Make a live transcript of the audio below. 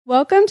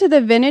Welcome to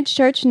the Vintage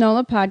Church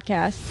NOLA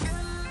podcast.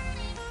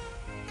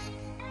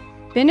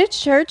 Vintage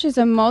Church is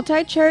a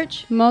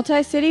multi-church,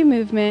 multi-city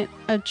movement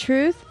of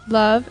truth,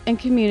 love, and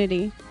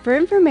community. For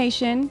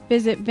information,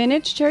 visit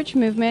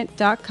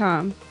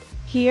vintagechurchmovement.com.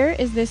 Here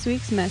is this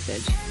week's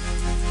message.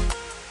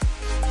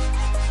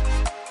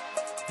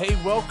 Hey,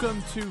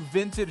 welcome to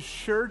Vintage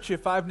Church.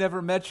 If I've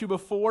never met you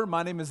before,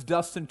 my name is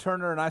Dustin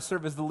Turner, and I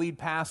serve as the lead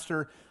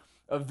pastor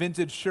of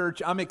Vintage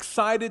Church. I'm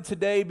excited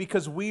today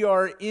because we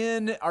are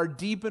in our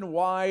Deep and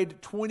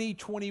Wide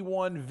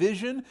 2021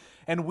 vision,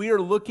 and we are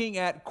looking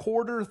at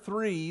quarter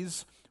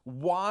three's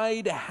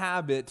wide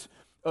habit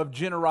of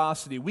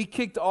generosity. We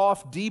kicked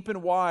off Deep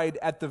and Wide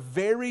at the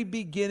very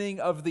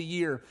beginning of the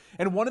year,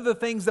 and one of the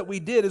things that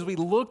we did is we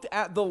looked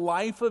at the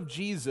life of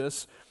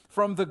Jesus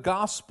from the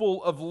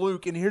Gospel of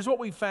Luke, and here's what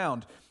we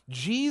found.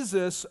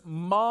 Jesus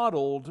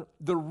modeled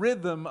the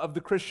rhythm of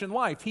the Christian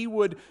life. He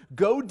would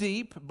go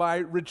deep by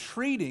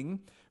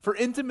retreating for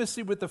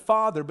intimacy with the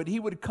Father, but he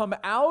would come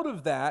out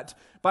of that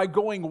by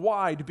going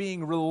wide,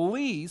 being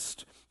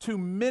released to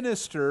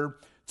minister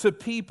to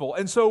people.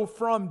 And so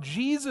from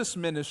Jesus'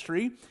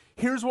 ministry,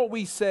 here's what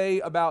we say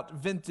about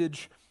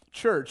Vintage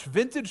Church.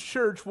 Vintage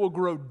Church will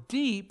grow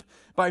deep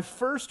by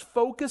first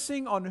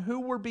focusing on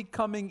who we're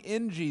becoming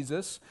in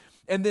Jesus.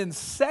 And then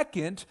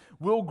second,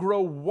 we'll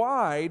grow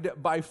wide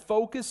by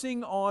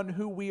focusing on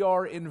who we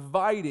are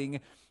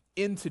inviting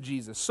into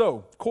Jesus.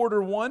 So,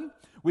 quarter one,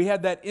 we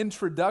had that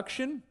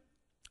introduction,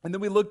 and then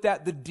we looked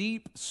at the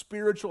deep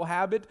spiritual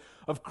habit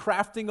of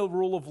crafting a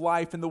rule of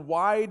life and the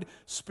wide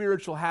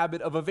spiritual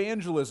habit of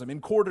evangelism.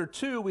 In quarter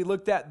two, we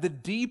looked at the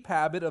deep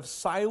habit of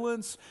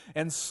silence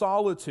and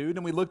solitude,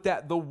 and we looked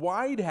at the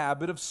wide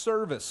habit of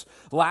service.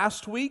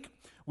 Last week,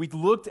 we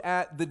looked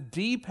at the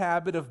deep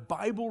habit of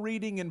Bible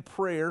reading and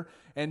prayer,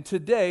 and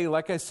today,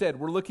 like I said,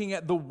 we're looking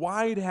at the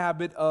wide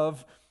habit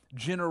of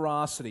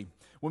generosity.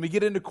 When we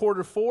get into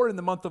quarter four in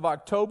the month of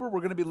October, we're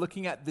going to be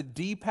looking at the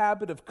deep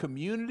habit of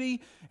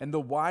community and the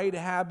wide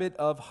habit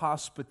of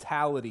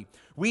hospitality.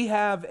 We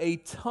have a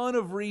ton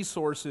of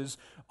resources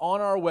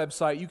on our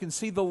website. You can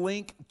see the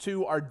link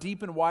to our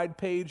Deep and Wide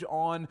page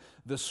on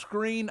the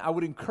screen. I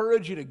would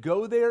encourage you to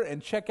go there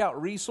and check out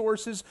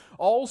resources.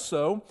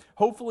 Also,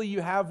 hopefully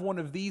you have one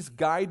of these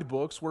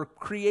guidebooks. We're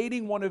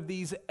creating one of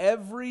these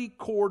every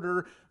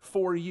quarter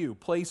for you.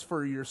 Place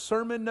for your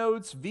sermon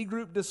notes,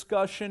 V-group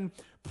discussion,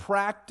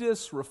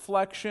 practice,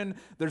 reflection.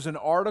 There's an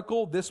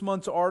article. This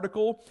month's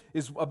article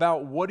is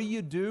about what do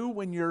you do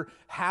when your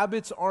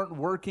habits aren't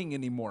working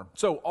anymore.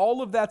 So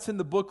all of that's in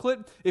the booklet.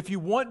 If you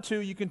want to,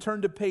 you can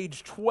turn to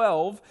page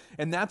 12,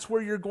 and that's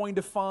where you're going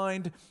to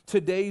find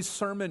today's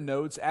sermon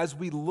notes as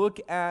we look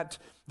at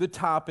the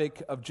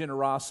topic of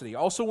generosity. I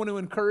also want to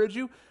encourage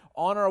you,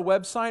 on our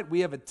website,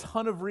 we have a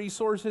ton of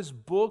resources,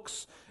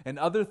 books, and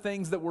other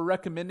things that we're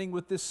recommending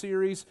with this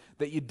series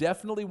that you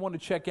definitely want to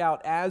check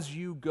out as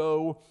you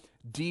go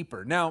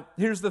deeper. Now,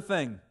 here's the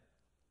thing.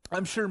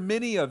 I'm sure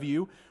many of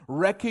you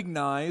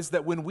recognize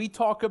that when we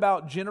talk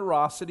about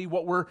generosity,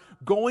 what we're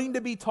going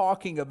to be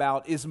talking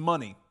about is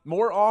money.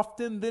 More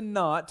often than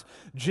not,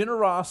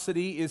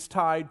 generosity is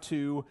tied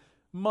to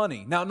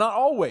money. Now, not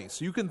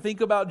always. You can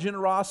think about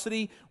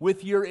generosity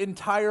with your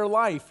entire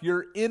life,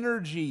 your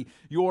energy,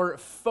 your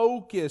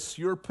focus,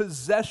 your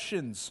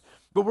possessions.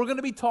 But we're going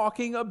to be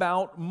talking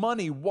about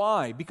money.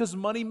 Why? Because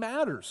money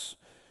matters.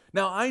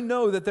 Now, I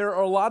know that there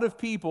are a lot of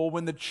people,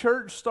 when the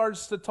church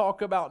starts to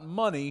talk about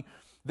money,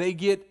 they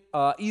get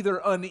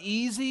either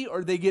uneasy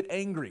or they get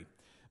angry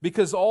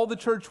because all the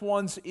church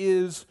wants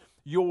is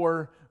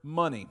your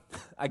money.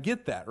 I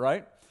get that,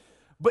 right?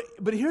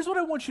 But here's what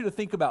I want you to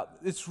think about.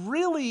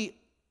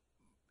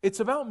 It's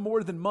about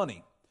more than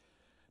money.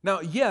 Now,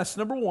 yes,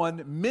 number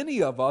one,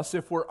 many of us,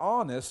 if we're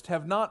honest,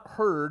 have not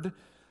heard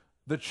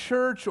the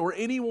church or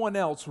anyone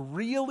else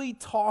really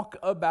talk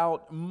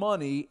about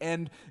money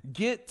and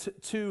get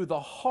to the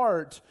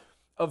heart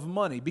of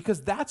money,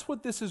 because that's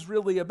what this is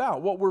really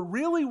about. What we're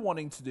really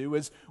wanting to do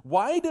is,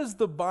 why do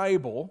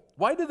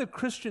the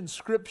Christian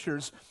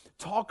scriptures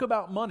talk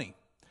about money?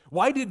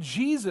 Why did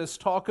Jesus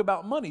talk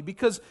about money?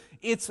 Because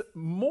it's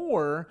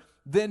more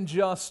than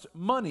just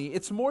money.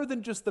 It's more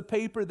than just the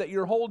paper that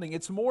you're holding.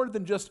 It's more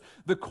than just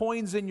the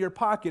coins in your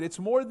pocket. It's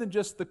more than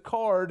just the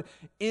card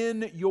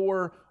in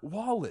your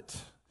wallet.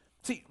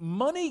 See,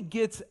 money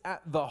gets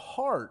at the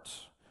heart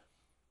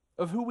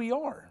of who we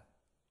are.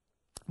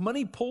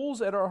 Money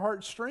pulls at our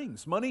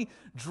heartstrings. Money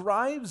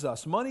drives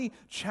us. Money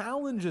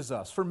challenges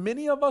us. For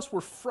many of us, we're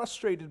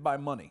frustrated by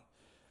money.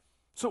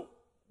 So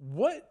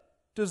what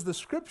does the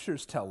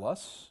scriptures tell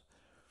us?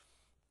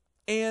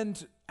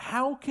 And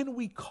how can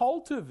we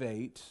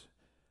cultivate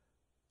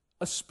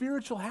a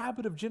spiritual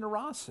habit of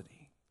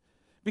generosity?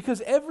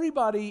 Because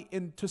everybody,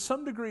 to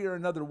some degree or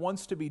another,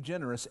 wants to be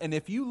generous. And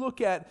if you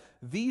look at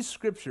these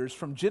scriptures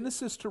from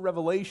Genesis to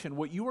Revelation,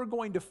 what you are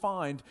going to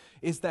find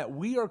is that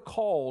we are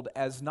called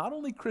as not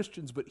only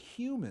Christians, but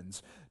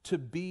humans, to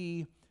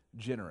be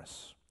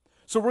generous.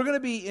 So we're going to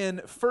be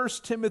in 1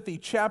 Timothy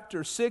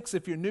chapter 6.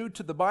 If you're new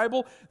to the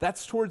Bible,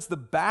 that's towards the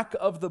back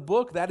of the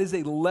book. That is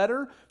a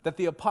letter that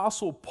the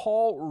Apostle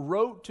Paul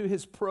wrote to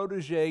his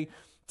protege,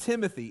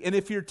 Timothy. And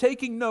if you're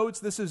taking notes,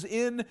 this is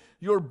in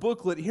your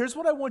booklet. Here's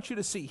what I want you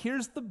to see.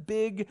 Here's the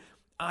big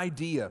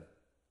idea.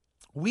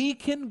 We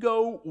can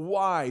go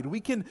wide.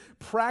 We can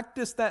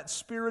practice that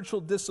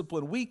spiritual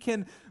discipline. We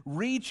can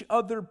reach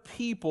other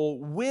people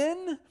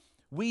when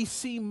we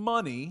see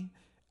money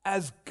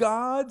as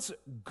God's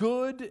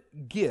good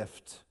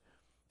gift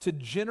to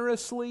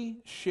generously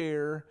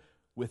share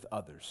with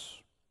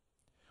others.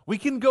 We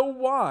can go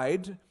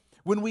wide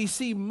when we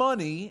see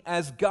money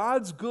as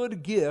God's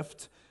good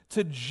gift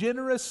to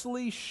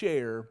generously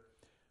share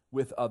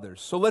with others.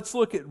 So let's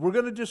we're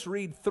going to just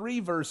read 3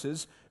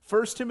 verses,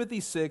 1 Timothy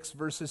 6,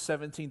 verses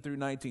 17 through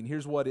 19.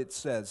 Here's what it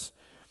says.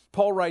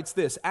 Paul writes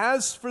this,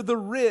 "As for the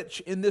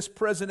rich in this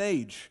present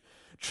age,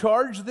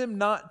 charge them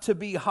not to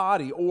be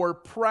haughty or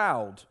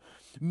proud,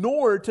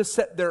 nor to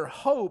set their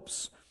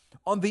hopes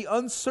on the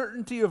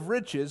uncertainty of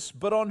riches,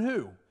 but on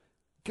who?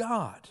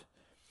 God,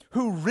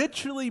 who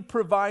richly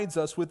provides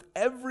us with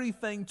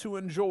everything to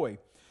enjoy.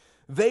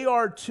 They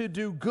are to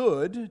do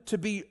good, to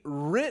be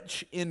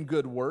rich in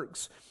good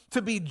works,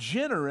 to be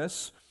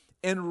generous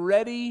and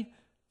ready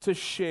to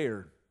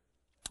share,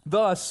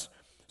 thus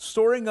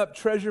storing up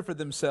treasure for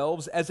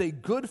themselves as a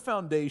good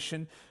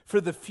foundation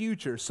for the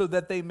future, so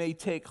that they may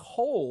take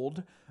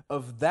hold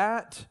of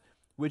that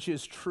which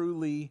is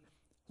truly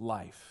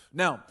life."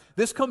 Now,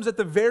 this comes at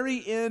the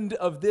very end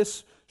of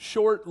this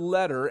short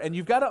letter, and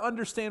you've got to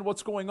understand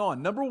what's going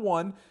on. Number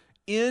one,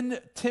 in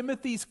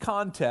Timothy's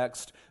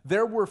context,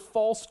 there were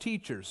false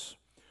teachers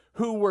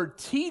who were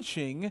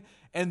teaching,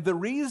 and the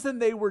reason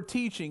they were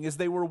teaching is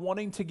they were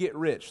wanting to get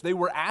rich. They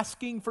were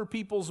asking for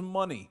people's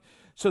money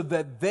so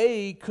that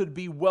they could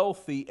be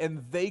wealthy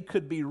and they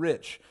could be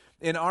rich.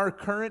 In our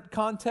current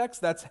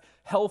context, that's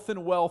health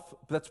and wealth,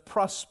 that's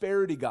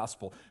prosperity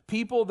gospel.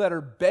 People that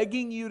are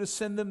begging you to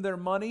send them their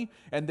money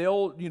and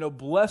they'll,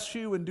 bless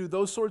you and do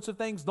those sorts of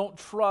things, don't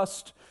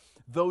trust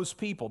those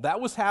people. That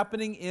was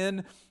happening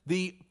in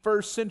the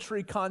first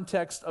century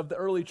context of the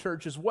early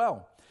church as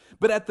well.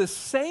 But at the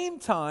same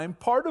time,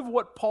 part of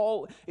what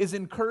Paul is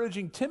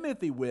encouraging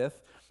Timothy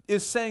with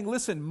is saying,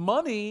 listen,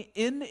 money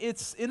in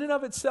and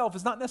of itself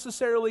is not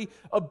necessarily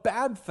a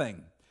bad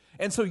thing.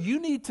 And so you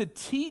need to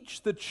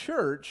teach the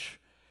church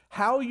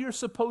how you're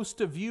supposed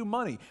to view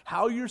money,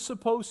 how you're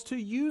supposed to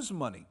use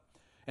money.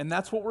 And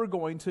that's what we're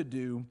going to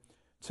do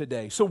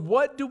today. So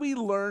what do we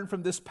learn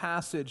from this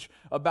passage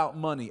about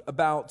money,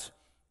 about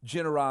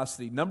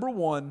generosity? Number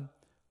one,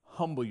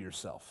 humble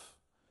yourself.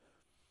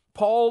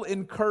 Paul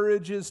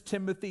encourages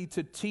Timothy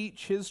to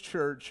teach his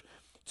church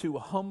to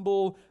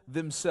humble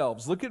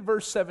themselves. Look at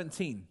verse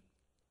 17.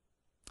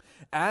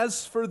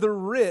 "As for the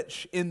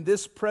rich in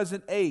this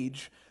present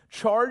age,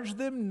 charge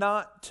them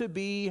not to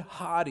be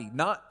haughty,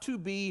 not to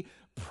be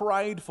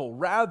prideful,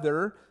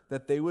 rather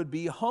that they would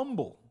be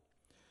humble."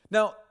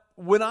 Now,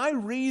 when I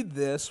read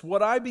this,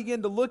 what I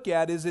begin to look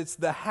at is it's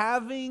the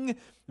having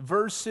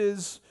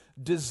versus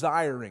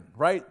desiring,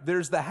 right?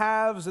 There's the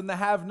haves and the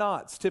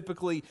have-nots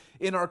typically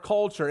in our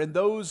culture, and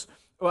those,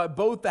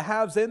 both the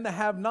haves and the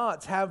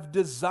have-nots have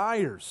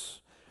desires.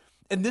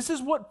 And this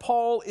is what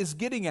Paul is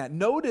getting at.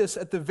 Notice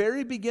at the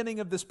very beginning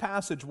of this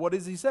passage, what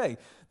does he say?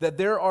 That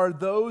there are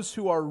those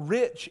who are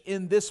rich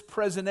in this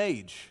present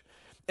age.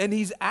 And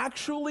he's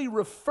actually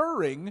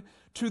referring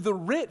to the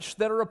rich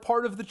that are a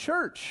part of the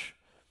church.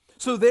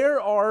 So there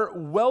are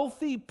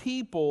wealthy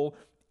people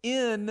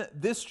in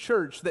this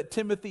church that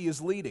Timothy is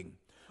leading.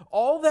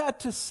 All that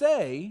to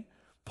say,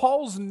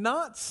 Paul's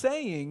not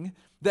saying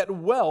that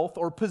wealth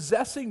or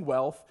possessing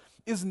wealth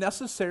is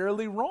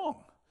necessarily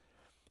wrong.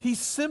 He's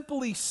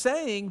simply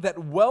saying that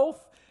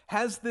wealth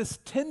has this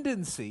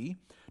tendency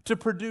to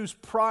produce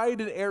pride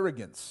and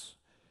arrogance.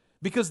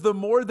 Because the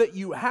more that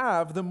you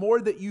have, the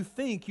more that you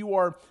think you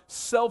are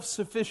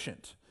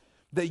self-sufficient,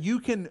 that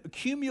you can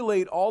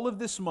accumulate all of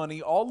this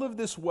money, all of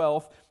this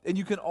wealth, and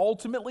you can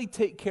ultimately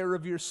take care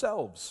of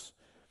yourselves.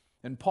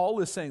 And Paul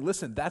is saying,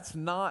 listen, that's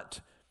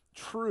not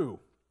true.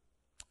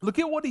 Look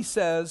at what he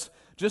says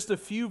just a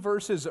few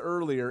verses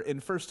earlier in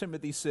 1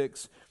 Timothy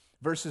 6,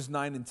 verses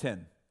 9 and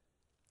 10.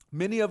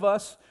 Many of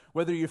us,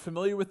 whether you're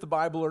familiar with the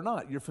Bible or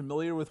not, you're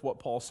familiar with what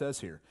Paul says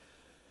here.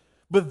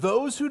 "But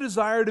those who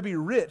desire to be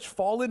rich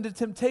fall into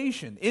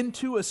temptation,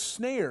 into a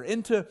snare,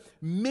 into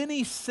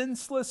many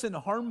senseless and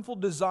harmful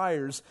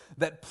desires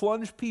that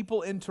plunge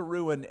people into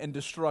ruin and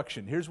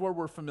destruction." Here's where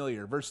we're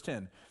familiar. Verse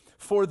 10.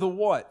 "For the"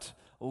 what?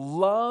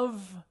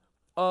 "Love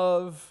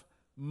of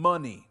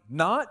money."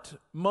 Not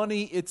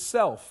money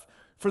itself.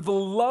 "For the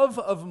love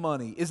of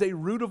money is a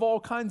root of all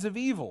kinds of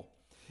evil.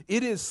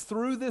 It is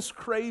through this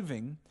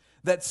craving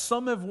that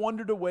some have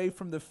wandered away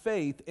from the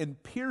faith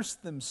and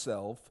pierced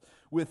themselves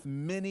with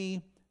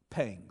many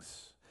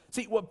pangs."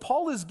 See, what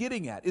Paul is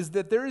getting at is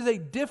that there is a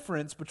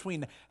difference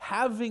between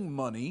having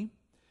money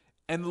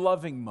and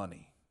loving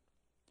money.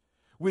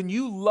 When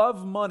you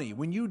love money,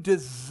 when you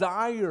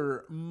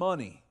desire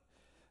money,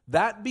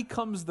 that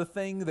becomes the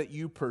thing that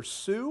you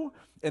pursue,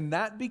 and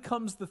that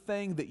becomes the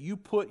thing that you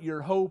put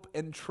your hope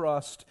and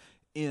trust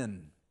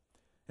in.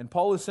 And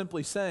Paul is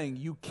simply saying,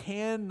 you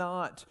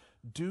cannot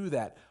do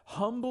that.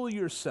 Humble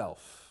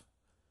yourself.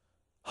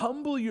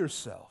 Humble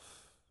yourself.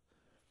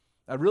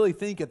 I really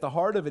think at the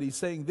heart of it, he's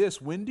saying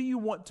this: when do you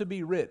want to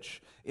be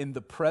rich? In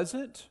the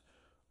present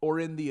or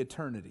in the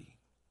eternity?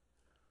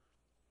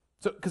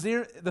 So, because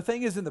here, the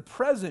thing is, in the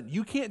present,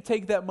 you can't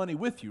take that money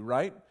with you,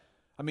 right?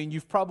 I mean,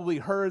 you've probably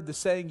heard the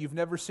saying, you've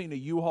never seen a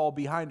U-Haul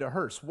behind a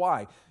hearse.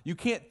 Why? You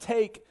can't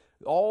take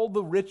all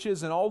the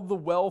riches and all the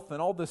wealth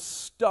and all the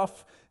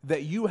stuff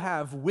that you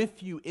have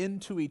with you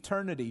into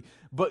eternity,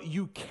 but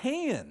you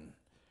can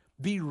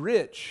be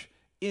rich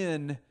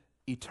in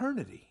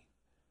eternity.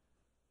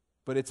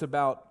 But it's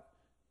about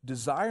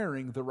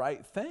desiring the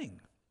right thing.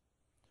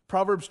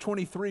 Proverbs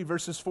 23,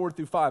 verses 4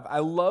 through 5. I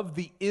love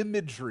the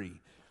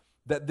imagery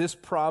that this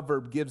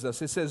proverb gives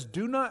us. It says,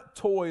 do not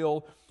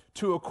toil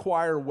to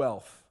acquire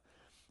wealth.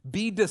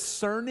 Be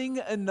discerning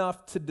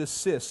enough to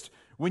desist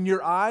when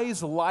your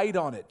eyes light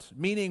on it,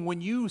 meaning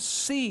when you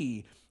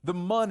see the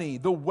money,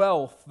 the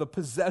wealth, the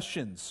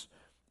possessions,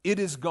 it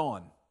is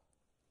gone.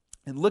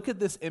 And look at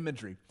this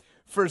imagery.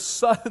 For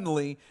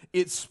suddenly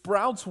it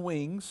sprouts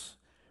wings,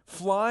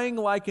 flying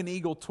like an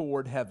eagle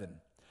toward heaven.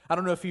 I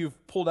don't know if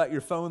you've pulled out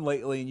your phone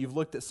lately and you've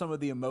looked at some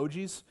of the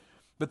emojis,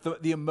 but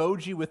the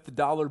emoji with the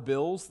dollar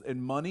bills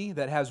and money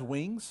that has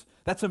wings,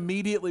 that's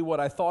immediately what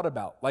I thought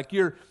about. Like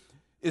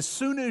as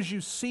soon as you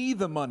see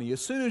the money,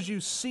 as soon as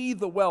you see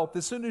the wealth,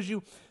 as soon as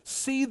you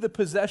see the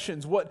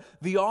possessions, what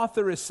the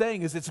author is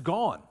saying is it's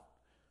gone.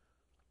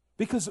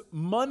 Because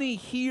money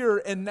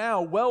here and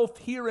now, wealth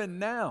here and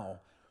now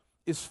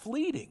is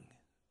fleeting.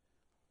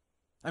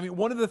 I mean,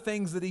 one of the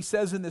things that he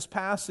says in this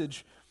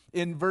passage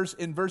in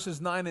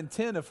verses 9 and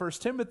 10 of 1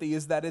 Timothy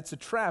is that it's a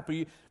trap.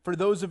 For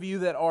those of you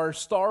that are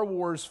Star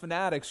Wars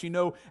fanatics, you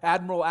know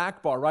Admiral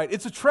Akbar, right?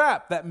 It's a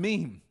trap, that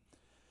meme.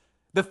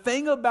 The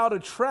thing about a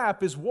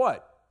trap is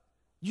what?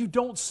 You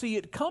don't see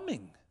it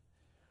coming.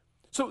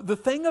 So the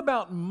thing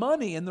about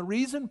money, and the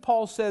reason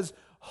Paul says,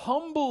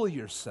 humble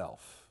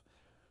yourself,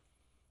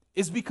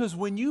 is because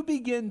when you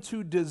begin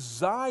to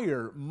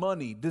desire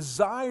money,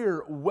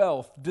 desire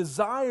wealth,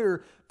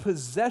 desire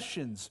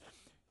possessions,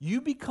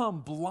 you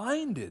become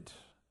blinded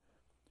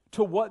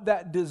to what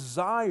that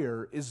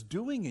desire is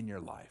doing in your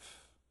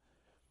life.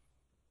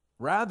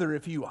 Rather,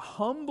 if you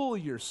humble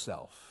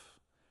yourself,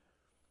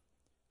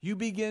 you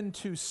begin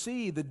to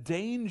see the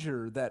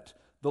danger that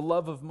the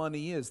love of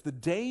money is, the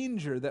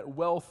danger that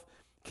wealth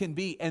can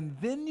be, and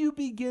then you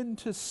begin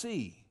to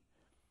see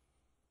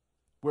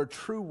where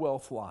true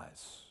wealth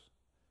lies.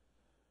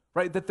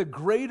 Right? That the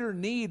greater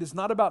need is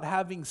not about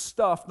having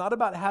stuff, not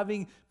about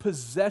having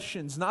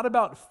possessions, not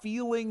about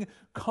feeling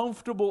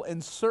comfortable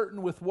and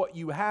certain with what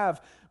you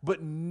have,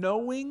 but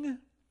knowing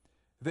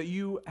that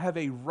you have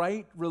a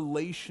right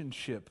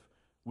relationship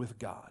with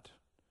God.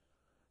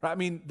 Right? I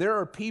mean, there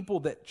are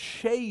people that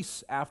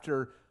chase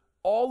after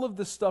all of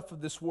the stuff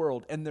of this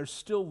world, and they're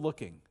still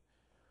looking.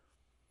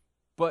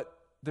 But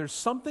there's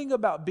something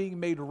about being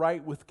made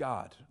right with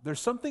God.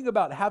 There's something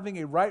about having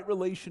a right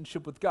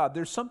relationship with God.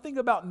 There's something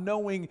about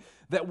knowing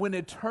that when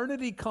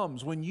eternity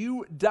comes, when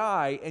you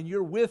die and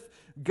you're with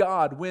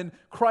God, when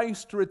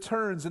Christ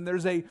returns and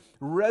there's a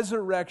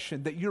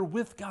resurrection, that you're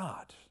with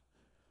God.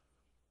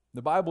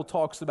 The Bible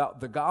talks about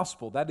the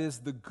gospel. That is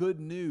the good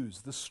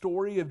news, the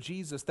story of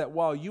Jesus, that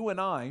while you and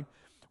I,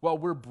 while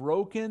we're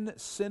broken,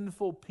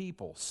 sinful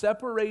people,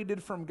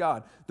 separated from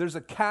God, there's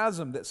a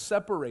chasm that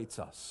separates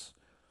us.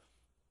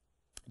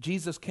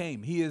 Jesus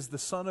came. He is the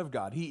Son of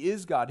God. He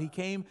is God. He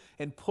came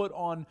and put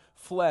on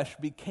flesh,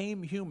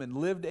 became human,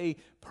 lived a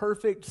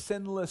perfect,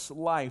 sinless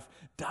life,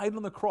 died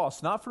on the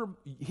cross, not for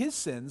his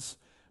sins,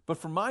 but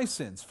for my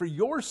sins, for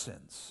your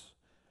sins,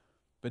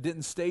 but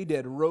didn't stay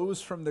dead,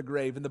 rose from the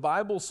grave. And the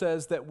Bible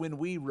says that when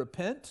we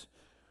repent,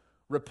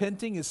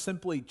 repenting is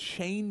simply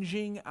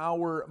changing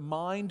our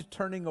mind,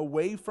 turning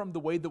away from the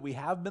way that we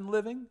have been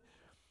living.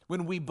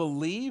 When we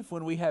believe,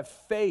 when we have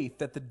faith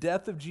that the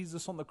death of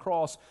Jesus on the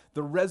cross,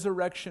 the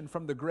resurrection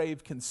from the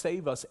grave can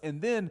save us, and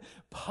then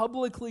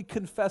publicly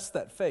confess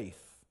that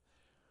faith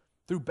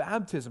through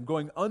baptism,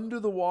 going under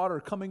the water,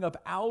 coming up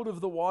out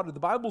of the water. The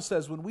Bible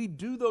says when we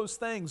do those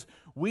things,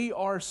 we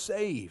are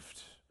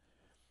saved.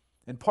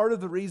 And part of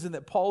the reason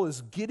that Paul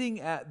is getting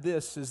at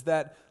this is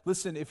that,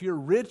 listen, if you're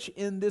rich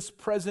in this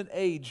present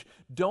age,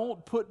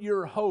 don't put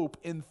your hope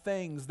in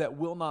things that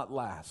will not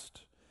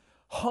last.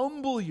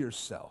 Humble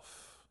yourself.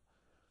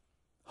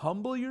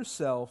 Humble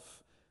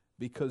yourself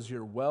because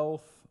your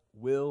wealth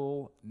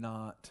will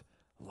not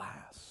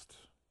last.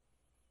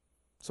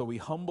 So we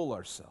humble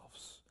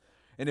ourselves.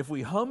 And if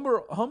we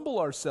humble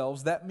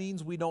ourselves, that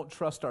means we don't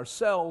trust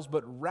ourselves,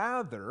 but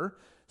rather,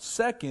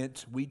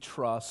 second, we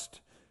trust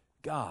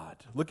God.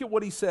 Look at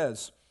what he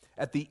says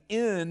at the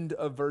end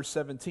of verse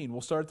 17.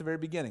 We'll start at the very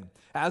beginning.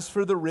 As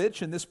for the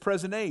rich in this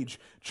present age,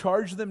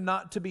 charge them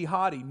not to be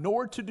haughty,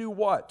 nor to do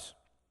what?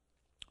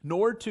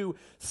 Nor to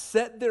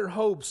set their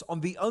hopes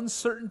on the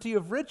uncertainty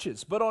of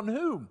riches, but on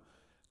whom?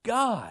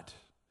 God.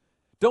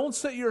 Don't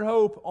set your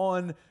hope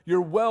on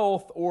your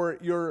wealth or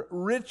your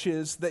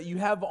riches that you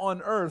have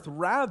on earth.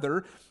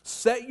 Rather,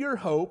 set your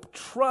hope,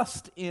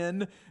 trust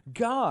in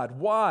God.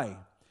 Why?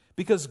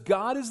 Because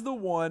God is the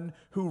one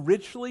who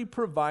richly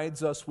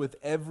provides us with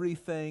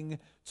everything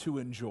to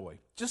enjoy.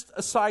 Just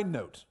a side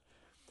note.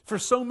 For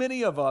so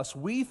many of us,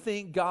 we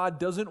think God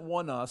doesn't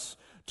want us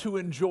to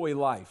enjoy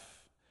life.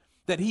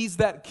 That He's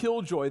that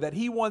killjoy, that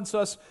He wants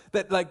us,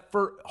 that like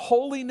for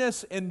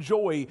holiness and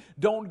joy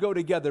don't go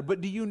together.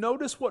 But do you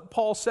notice what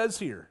Paul says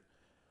here?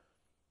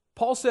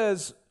 Paul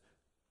says,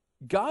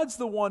 God's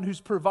the one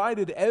who's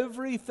provided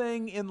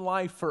everything in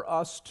life for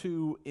us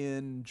to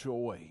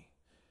enjoy.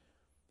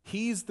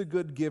 He's the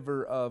good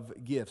giver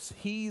of gifts.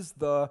 He's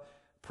the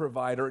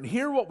provider. And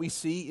here what we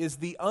see is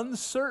the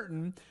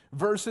uncertain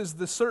versus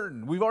the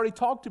certain. We've already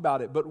talked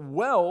about it, but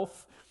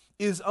wealth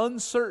is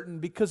uncertain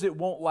because it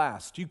won't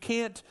last. You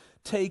can't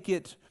take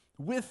it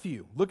with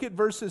you. Look at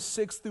verses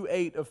 6 through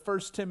 8 of 1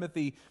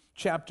 Timothy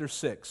chapter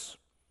 6.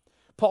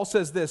 Paul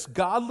says this,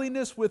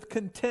 "Godliness with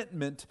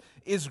contentment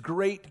is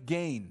great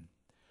gain,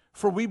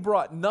 for we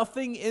brought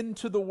nothing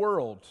into the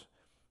world,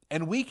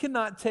 and we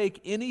cannot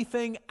take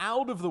anything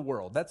out of the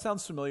world." That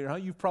sounds familiar, huh?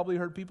 You've probably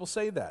heard people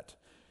say that.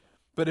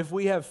 "But if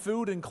we have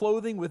food and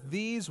clothing, with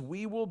these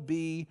we will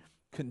be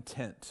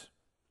content."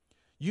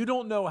 You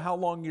don't know how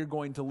long you're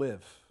going to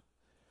live.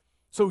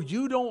 So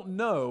you don't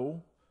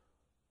know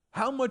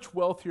how much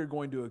wealth you're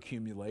going to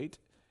accumulate,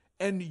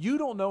 and you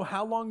don't know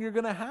how long you're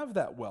going to have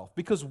that wealth.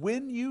 Because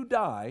when you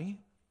die,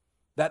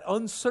 that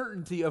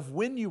uncertainty of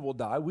when you will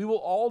die, we will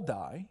all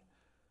die,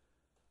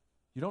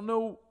 you don't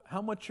know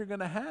how much you're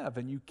going to have,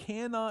 and you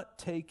cannot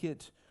take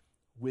it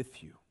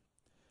with you.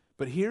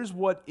 But here's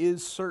what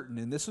is certain,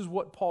 and this is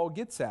what Paul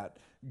gets at.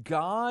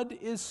 God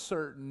is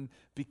certain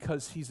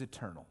because He's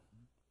eternal.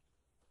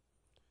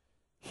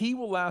 He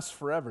will last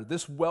forever.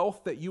 This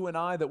wealth that you and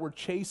I, that we're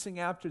chasing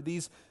after,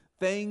 these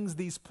things,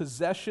 these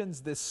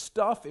possessions, this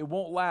stuff, it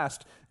won't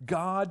last.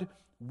 God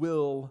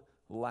will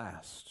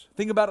last.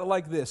 Think about it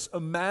like this.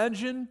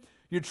 Imagine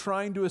you're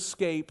trying to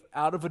escape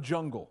out of a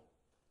jungle,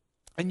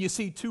 and you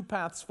see two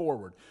paths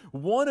forward.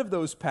 One of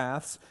those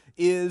paths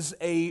is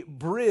a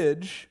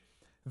bridge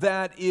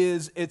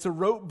it's a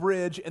rope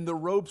bridge, and the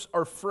ropes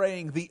are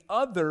fraying. The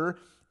other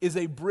is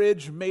a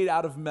bridge made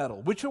out of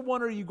metal. Which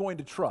one are you going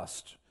to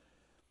trust?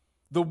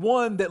 The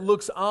one that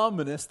looks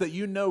ominous, that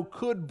you know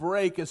could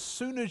break as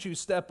soon as you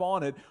step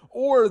on it,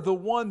 or the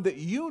one that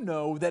you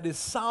know that is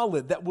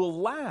solid, that will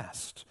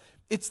last?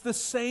 It's the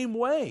same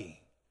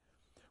way.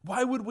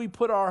 Why would we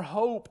put our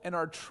hope and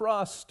our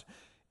trust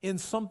in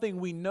something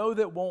we know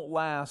that won't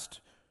last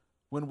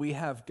when we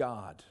have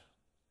God?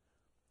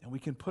 And we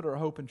can put our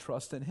hope and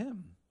trust in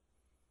Him.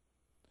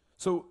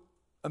 So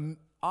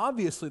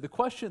obviously the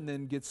question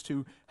then gets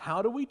to,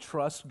 how do we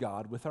trust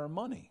God with our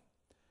money?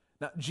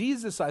 Now,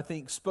 Jesus, I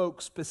think,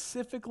 spoke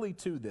specifically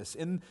to this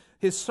in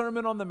His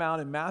Sermon on the Mount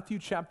in Matthew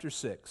chapter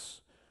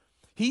 6.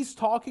 He's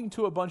talking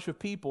to a bunch of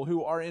people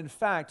who are in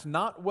fact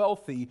not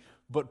wealthy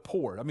but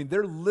poor. I mean,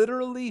 they're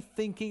literally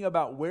thinking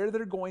about where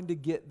they're going to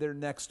get their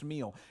next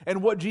meal.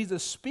 And what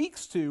Jesus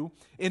speaks to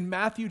in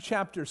Matthew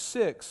chapter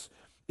 6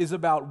 is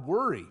about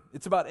worry.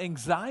 It's about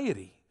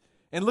anxiety.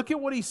 And look at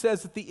what He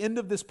says at the end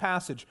of this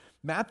passage.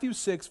 Matthew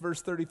 6,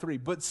 verse 33.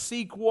 "But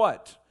seek"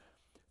 what?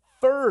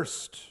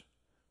 "First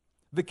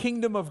the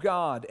kingdom of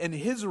God and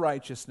His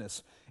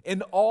righteousness,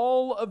 and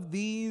all of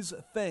these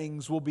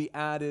things will be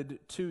added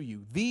to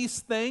you." These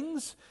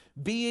things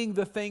being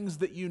the things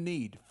that you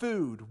need: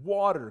 food,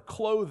 water,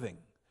 clothing.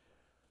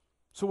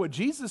 So what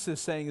Jesus is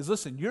saying is,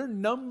 listen, your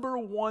number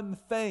one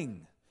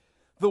thing,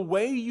 the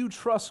way you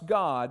trust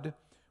God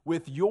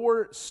with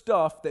your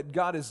stuff that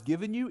God has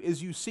given you,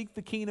 is you seek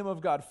the kingdom of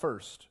God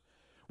first.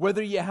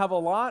 Whether you have a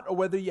lot or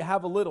whether you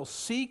have a little,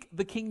 seek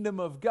the kingdom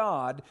of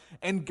God,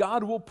 and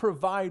God will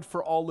provide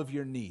for all of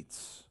your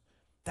needs.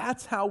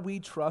 That's how we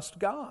trust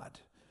God.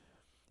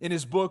 In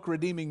his book,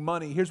 Redeeming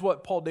Money, here's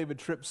what Paul David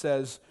Tripp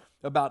says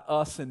about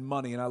us and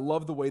money, and I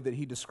love the way that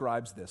he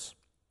describes this.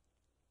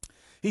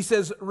 He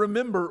says,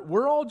 "Remember,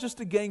 we're all just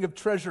a gang of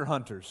treasure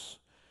hunters.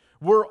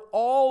 We're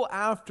all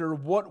after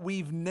what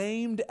we've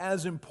named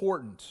as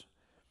important.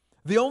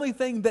 The only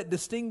thing that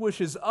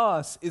distinguishes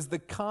us is the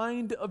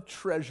kind of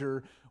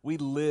treasure we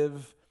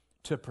live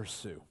to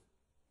pursue."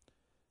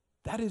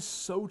 That is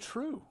so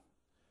true.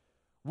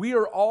 We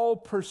are all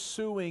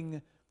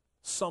pursuing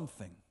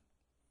something.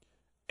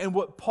 And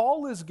what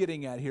Paul is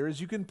getting at here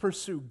is you can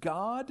pursue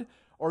God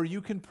or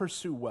you can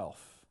pursue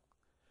wealth.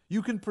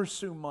 You can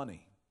pursue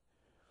money.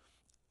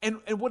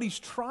 And what he's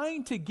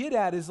trying to get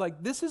at is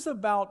like, this is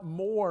about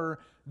more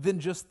than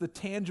just the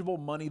tangible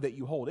money that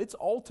you hold. It's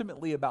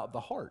ultimately about the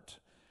heart.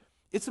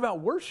 It's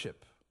about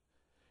worship.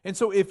 And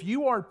so if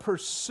you are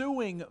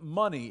pursuing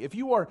money, if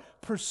you are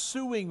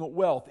pursuing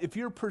wealth, if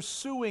you're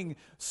pursuing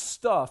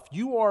stuff,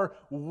 you are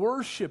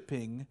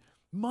worshiping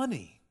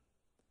money.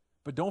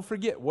 But don't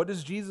forget, what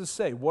does Jesus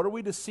say? What are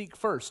we to seek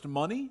first?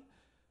 Money?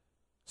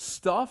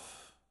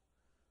 Stuff?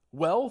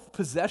 Wealth?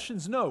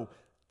 Possessions? No,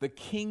 the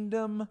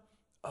kingdom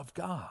of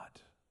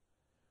God.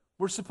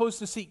 We're supposed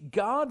to seek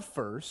God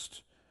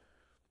first,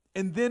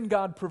 and then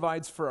God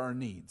provides for our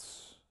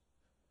needs.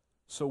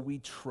 So we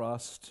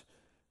trust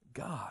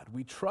God.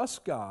 We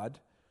trust God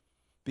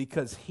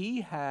because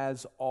He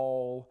has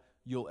all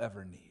you'll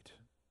ever need.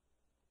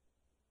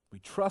 We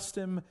trust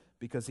Him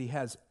because He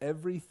has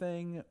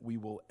everything we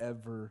will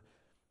ever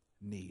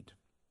need.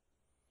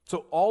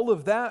 So all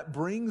of that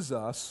brings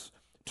us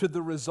to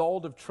the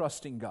result of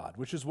trusting God,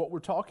 which is what we're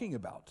talking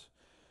about.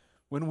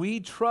 When we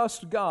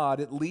trust God,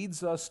 it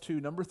leads us to,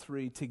 number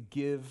 3, to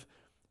give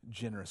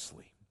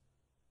generously.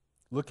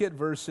 Look at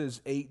verses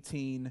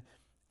 18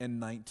 and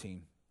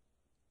 19.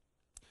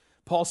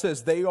 Paul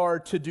says they are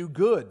to do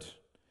good,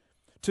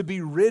 to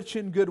be rich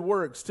in good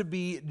works, to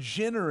be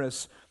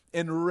generous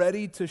and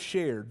ready to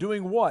share.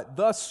 Doing what?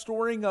 Thus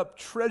storing up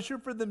treasure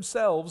for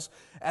themselves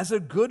as a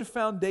good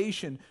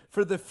foundation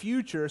for the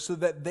future, so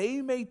that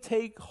they may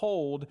take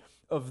hold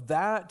of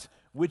that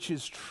which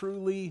is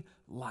truly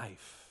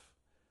life.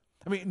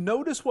 I mean,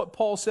 notice what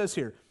Paul says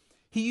here.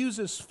 He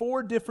uses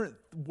 4 different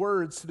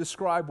words to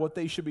describe what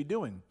they should be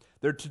doing.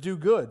 They're to do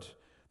good.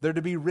 They're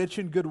to be rich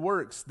in good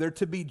works. They're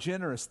to be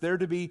generous. They're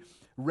to be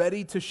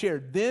ready to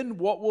share. Then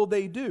what will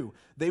they do?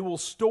 They will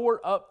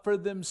store up for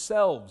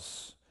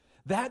themselves.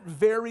 That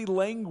very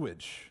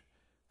language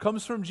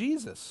comes from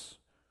Jesus,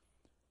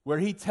 where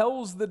He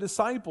tells the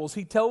disciples,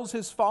 He tells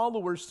His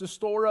followers to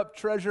store up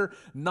treasure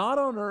not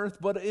on earth,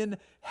 but in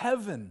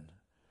heaven.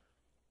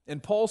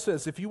 And Paul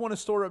says, if you want to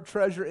store up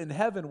treasure in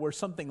heaven where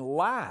something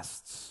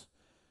lasts,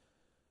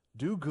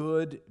 do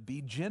good,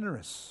 be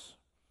generous.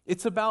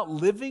 It's about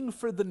living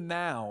for the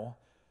now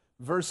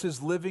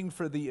versus living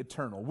for the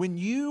eternal. When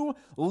you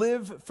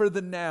live for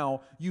the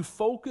now, you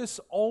focus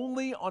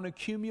only on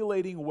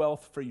accumulating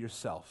wealth for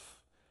yourself.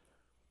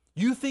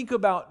 You think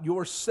about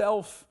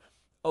yourself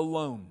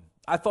alone.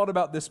 I thought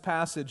about this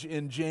passage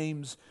in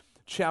James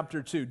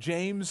chapter 2.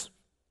 James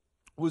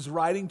was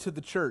writing to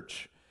the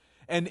church,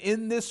 and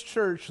in this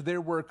church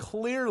there were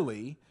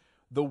clearly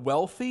the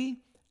wealthy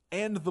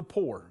and the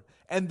poor,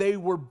 and they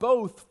were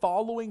both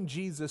following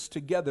Jesus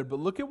together. But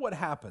look at what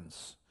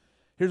happens.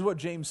 Here's what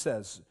James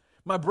says.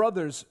 My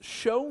brothers,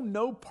 show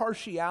no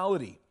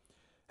partiality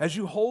as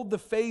you hold the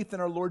faith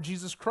in our Lord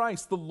Jesus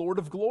Christ, the Lord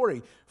of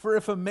glory. For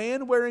if a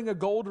man wearing a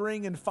gold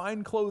ring and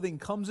fine clothing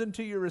comes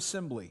into your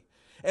assembly,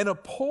 and a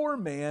poor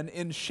man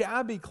in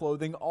shabby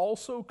clothing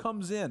also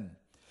comes in,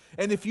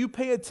 and if you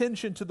pay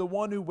attention to the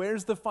one who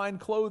wears the fine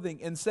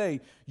clothing and say,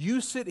 you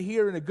sit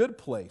here in a good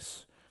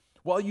place,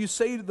 while you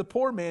say to the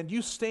poor man,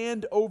 you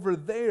stand over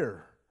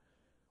there,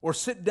 or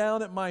sit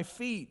down at my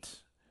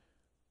feet,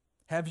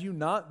 have you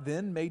not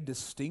then made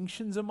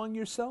distinctions among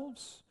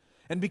yourselves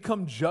and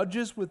become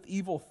judges with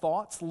evil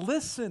thoughts?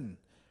 Listen,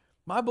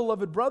 my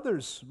beloved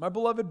brothers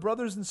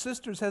and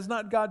sisters, has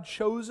not God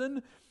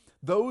chosen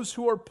those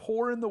who are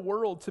poor in the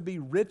world to be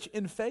rich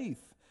in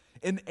faith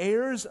and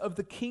heirs of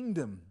the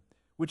kingdom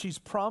which He's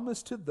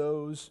promised to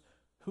those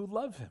who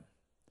love Him?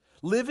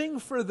 Living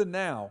for the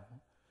now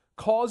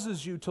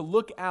causes you to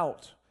look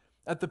out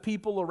at the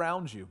people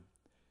around you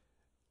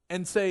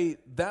and say,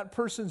 that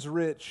person's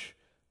rich,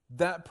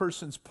 that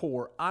person's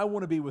poor. I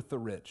want to be with the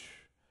rich.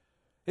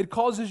 It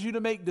causes you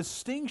to make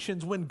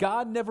distinctions when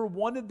God never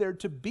wanted there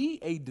to be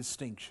a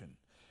distinction,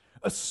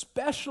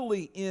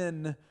 especially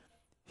in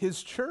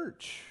His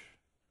church.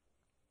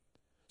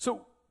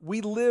 So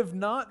we live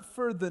not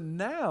for the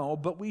now,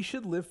 but we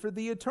should live for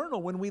the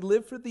eternal. When we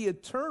live for the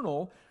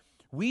eternal,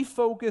 we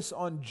focus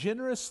on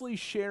generously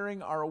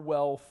sharing our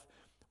wealth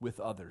with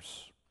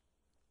others.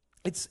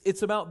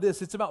 It's about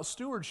this. It's about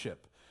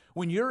stewardship.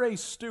 When you're a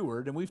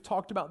steward, and we've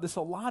talked about this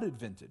a lot at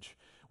Vintage,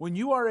 when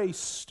you are a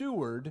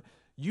steward,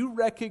 you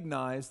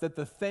recognize that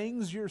the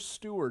things you're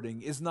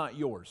stewarding is not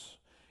yours.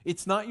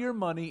 It's not your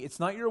money, it's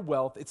not your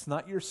wealth, it's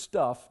not your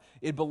stuff.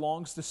 It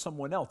belongs to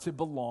someone else. It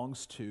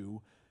belongs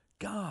to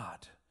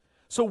God.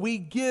 So we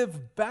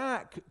give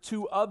back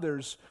to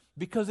others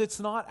because it's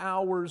not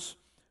ours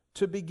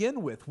to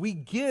begin with. We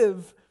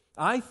give,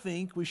 I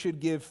think we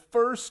should give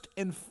first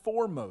and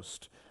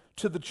foremost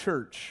to the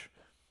church,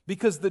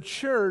 because the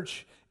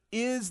church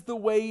is the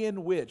way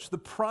in which, the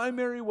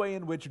primary way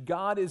in which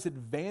God is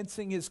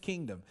advancing His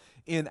kingdom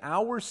in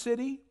our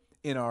city,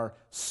 in our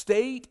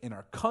state, in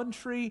our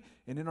country,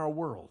 and in our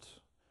world.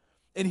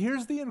 And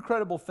here's the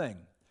incredible thing.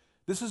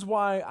 This is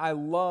why I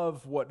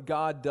love what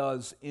God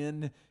does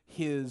in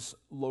His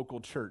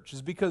local church,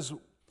 is because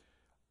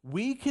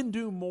we can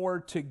do more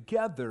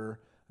together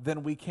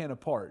than we can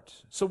apart.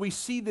 So we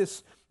see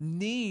this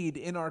need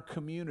in our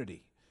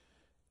community.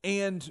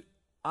 And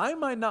I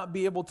might not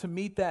be able to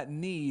meet that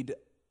need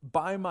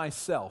by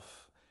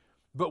myself.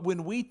 But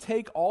when we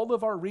take all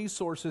of our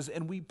resources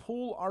and we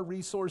pool our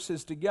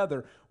resources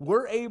together,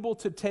 we're able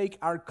to take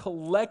our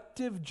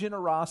collective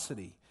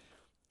generosity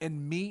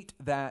and meet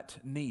that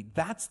need.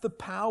 That's the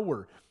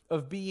power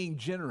of being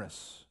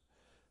generous.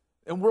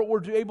 And what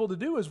we're able to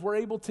do is we're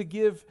able to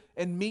give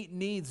and meet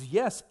needs,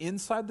 yes,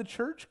 inside the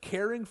church,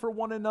 caring for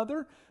one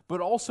another,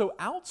 but also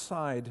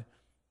outside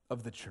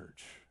of the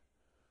church.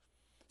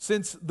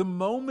 Since the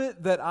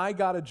moment that I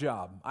got a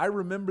job, I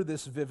remember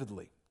this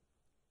vividly.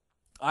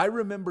 I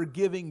remember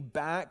giving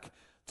back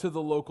to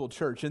the local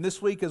church. And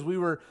this week, as we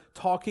were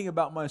talking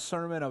about my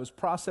sermon, I was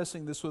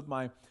processing this with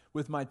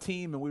my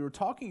team, and we were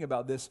talking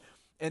about this.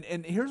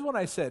 And here's what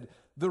I said.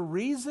 The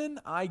reason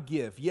I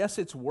give, yes,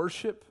 it's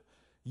worship.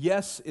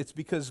 Yes, it's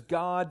because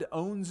God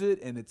owns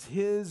it and it's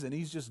His and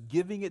He's just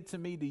giving it to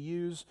me to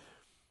use.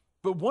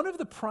 But one of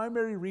the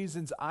primary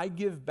reasons I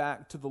give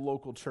back to the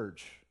local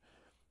church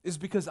is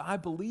because I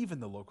believe in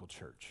the local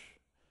church.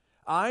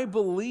 I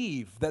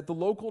believe that the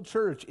local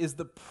church is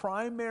the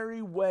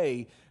primary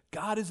way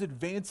God is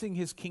advancing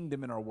His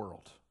kingdom in our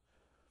world.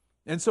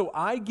 And so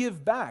I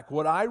give back.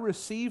 What I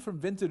receive from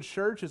Vintage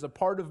Church as a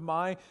part of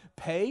my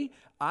pay,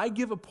 I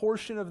give a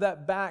portion of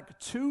that back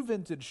to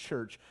Vintage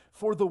Church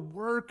for the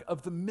work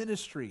of the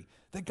ministry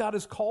that God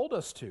has called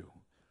us to.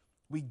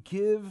 We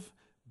give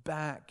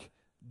back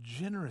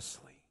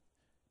generously.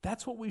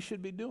 That's what we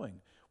should be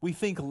doing. We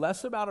think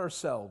less about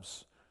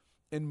ourselves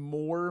and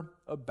more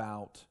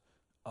about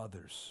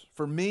others.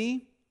 For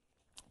me,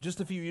 just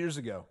a few years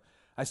ago,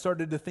 I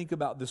started to think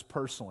about this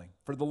personally.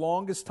 For the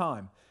longest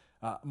time,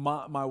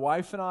 my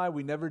wife and I,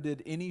 we never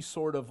did any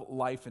sort of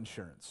life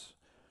insurance.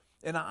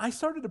 And I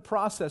started to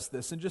process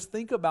this and just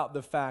think about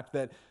the fact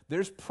that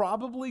there's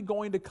probably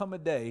going to come a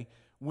day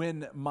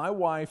when my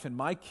wife and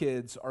my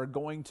kids are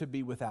going to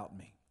be without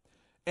me.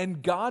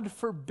 And God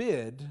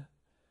forbid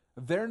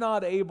they're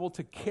not able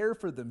to care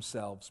for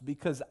themselves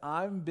because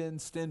I've been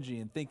stingy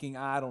and thinking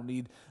I don't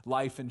need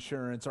life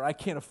insurance or I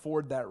can't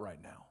afford that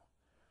right now.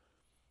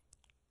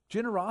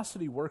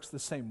 Generosity works the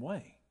same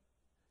way.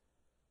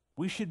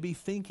 We should be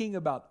thinking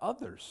about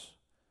others.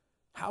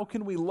 How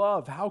can we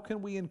love? How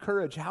can we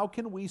encourage? How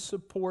can we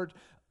support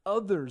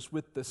others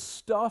with the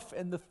stuff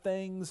and the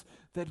things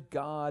that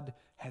God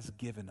has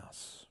given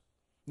us?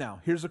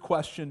 Now, here's a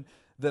question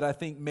that I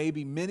think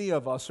maybe many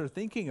of us are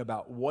thinking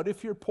about. What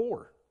if you're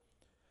poor?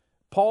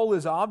 Paul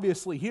is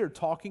obviously here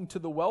talking to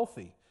the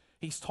wealthy.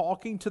 He's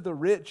talking to the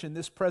rich in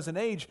this present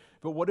age,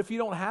 but what if you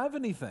don't have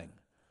anything?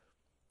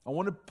 I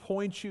want to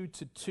point you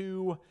to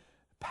two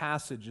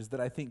passages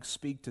that I think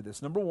speak to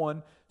this. Number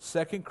one,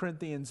 2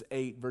 Corinthians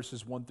 8,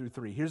 verses 1 through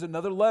 3. Here's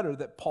another letter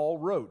that Paul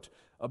wrote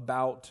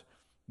about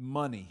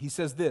money. He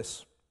says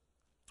this,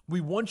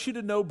 "We want you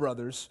to know,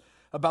 brothers,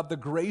 about the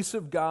grace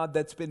of God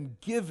that's been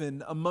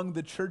given among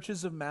the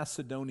churches of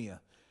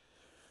Macedonia.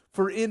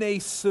 For in a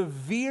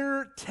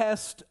severe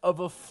test of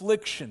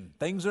affliction,"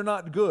 things are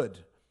not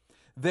good,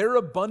 "their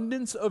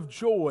abundance of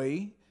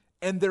joy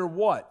and their"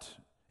 what?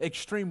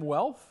 Extreme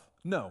wealth?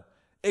 No.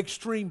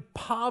 Extreme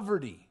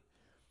poverty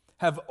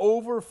have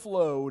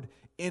overflowed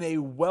in a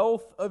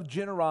wealth of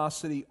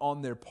generosity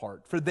on their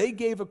part. For they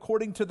gave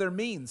according to their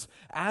means,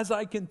 as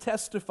I can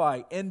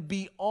testify, and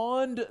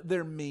beyond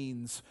their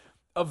means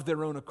of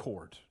their own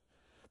accord.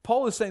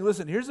 Paul is saying,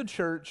 listen, here's a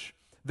church,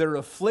 they're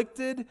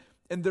afflicted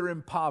and they're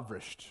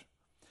impoverished.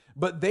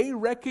 But they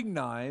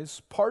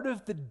recognize part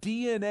of the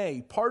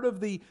DNA, part of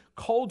the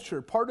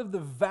culture, part of the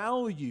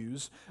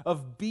values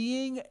of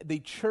being the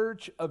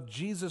church of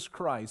Jesus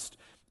Christ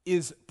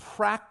is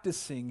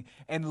practicing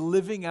and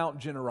living out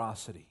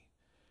generosity.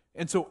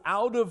 And so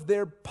out of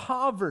their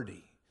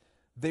poverty,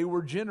 they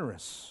were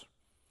generous.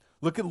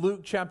 Look at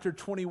Luke chapter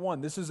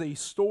 21. This is a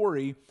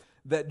story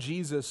that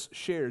Jesus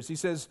shares.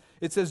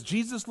 It says,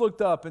 Jesus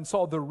looked up and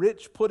saw the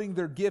rich putting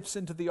their gifts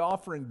into the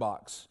offering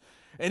box.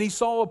 And he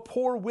saw a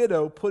poor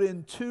widow put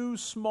in 2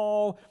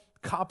 small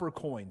copper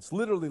coins,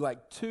 literally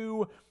like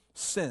 2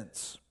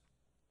 cents.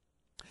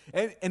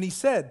 And he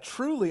said,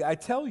 truly, I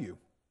tell you,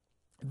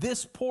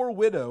 this poor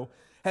widow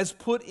has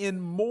put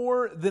in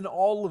more than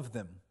all of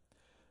them,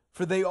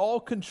 for they all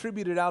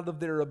contributed out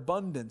of their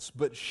abundance,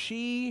 but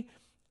she,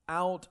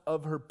 out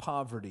of her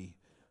poverty,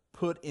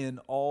 put in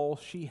all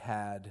she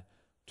had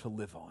to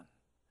live on.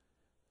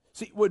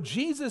 See, what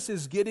Jesus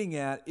is getting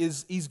at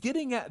is he's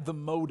getting at the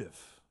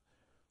motive.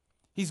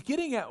 He's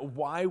getting at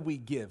why we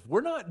give.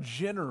 We're not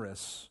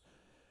generous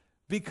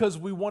because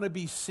we want to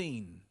be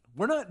seen.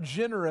 We're not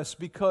generous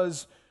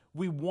because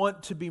we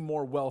want to be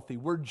more wealthy.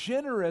 We're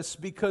generous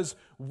because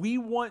we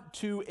want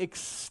to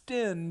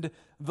extend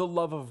the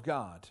love of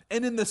God.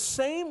 And in the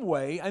same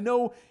way, I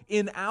know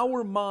in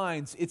our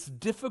minds, it's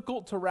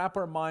difficult to wrap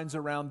our minds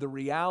around the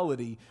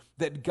reality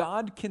that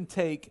God can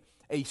take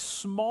a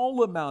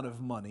small amount of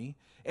money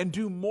and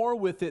do more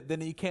with it than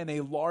He can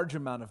a large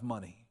amount of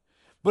money.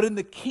 But in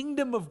the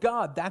kingdom of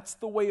God, that's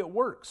the way it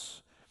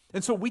works.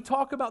 And so we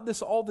talk about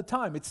this all the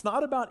time. It's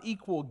not about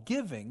equal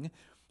giving,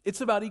 it's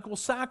about equal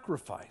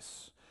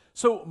sacrifice.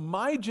 So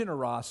my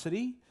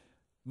generosity,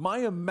 my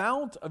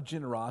amount of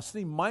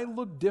generosity might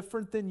look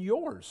different than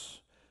yours,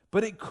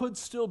 but it could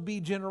still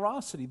be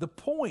generosity. The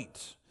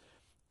point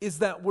is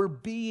that we're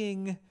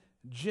being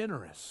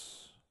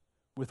generous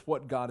with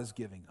what God is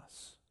giving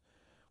us.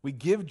 We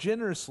give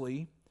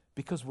generously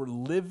because we're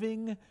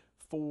living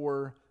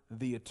for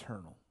the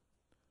eternal.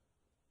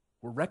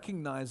 We're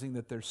recognizing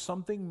that there's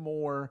something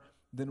more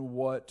than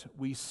what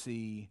we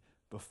see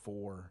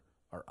before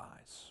our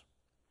eyes.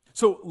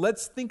 So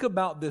let's think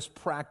about this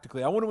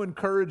practically. I want to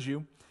encourage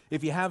you,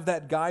 if you have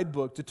that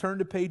guidebook, to turn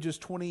to pages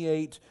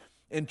 28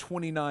 and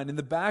 29. In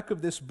the back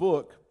of this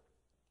book,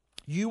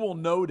 you will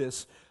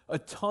notice a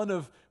ton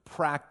of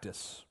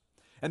practice.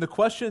 And the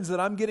questions that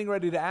I'm getting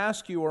ready to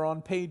ask you are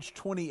on page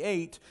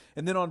 28,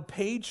 and then on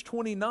page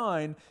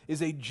 29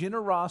 is a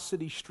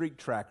generosity streak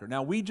tracker.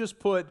 Now, we just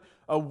put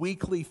a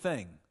weekly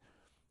thing.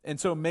 And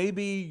so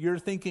maybe you're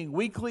thinking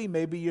weekly,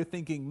 maybe you're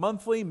thinking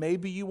monthly,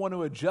 maybe you want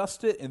to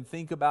adjust it and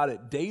think about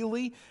it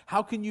daily.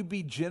 How can you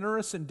be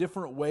generous in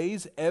different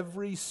ways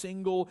every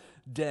single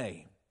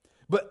day?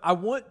 But I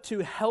want to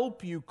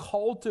help you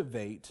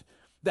cultivate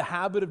the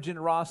habit of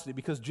generosity,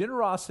 because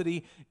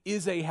generosity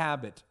is a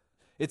habit.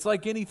 It's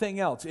like anything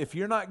else. If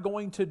you're not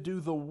going to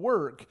do the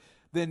work,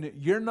 then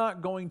you're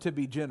not going to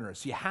be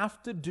generous. You have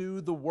to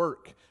do the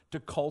work to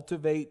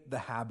cultivate the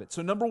habit.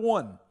 So number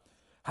one,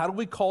 how do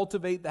we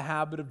cultivate the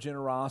habit of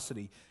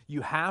generosity?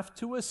 You have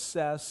to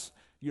assess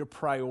your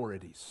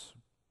priorities.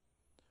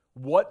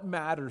 What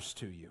matters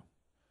to you?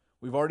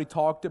 We've already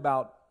talked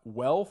about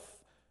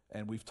wealth,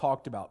 and we've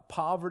talked about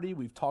poverty.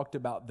 We've talked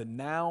about the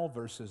now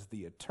versus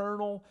the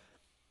eternal.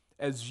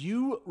 As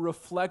you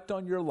reflect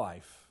on your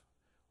life,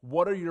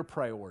 what are your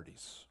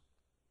priorities?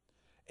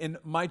 And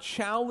my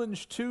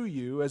challenge to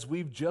you, as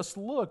we've just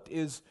looked,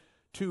 is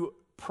to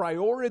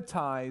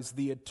prioritize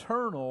the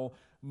eternal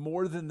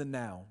more than the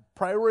now.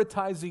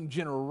 Prioritizing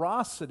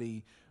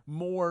generosity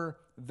more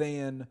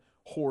than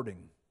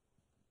hoarding.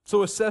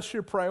 So assess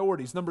your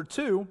priorities. Number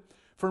two,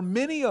 for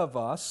many of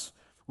us,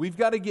 we've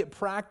got to get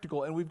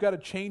practical and we've got to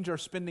change our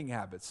spending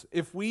habits.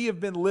 If we have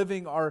been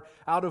living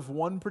out of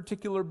one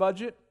particular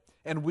budget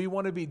and we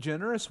want to be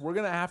generous, we're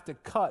going to have to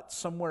cut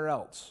somewhere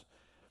else.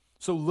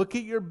 So look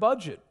at your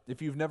budget.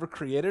 If you've never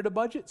created a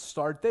budget,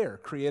 start there.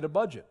 Create a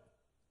budget.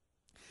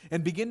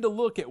 And begin to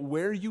look at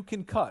where you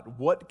can cut.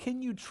 What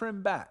can you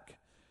trim back?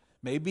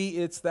 Maybe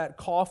it's that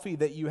coffee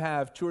that you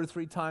have 2 or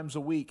 3 times a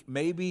week.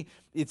 Maybe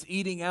it's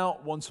eating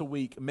out once a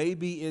week.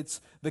 Maybe it's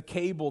the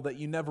cable that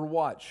you never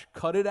watch.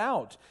 Cut it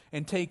out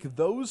and take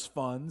those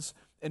funds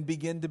and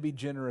begin to be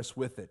generous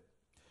with it.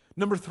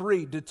 Number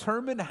 3,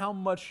 determine how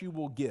much you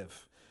will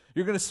give.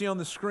 You're going to see on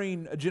the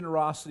screen a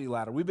generosity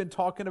ladder. We've been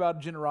talking about a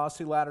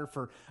generosity ladder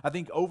for, I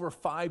think, over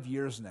 5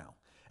 years now.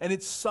 And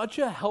it's such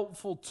a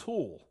helpful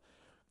tool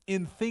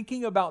in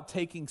thinking about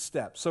taking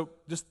steps. So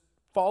just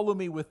follow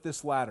me with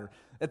this ladder.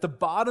 At the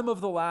bottom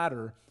of the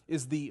ladder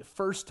is the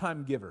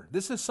first-time giver.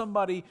 This is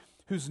somebody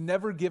who's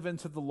never given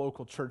to the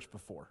local church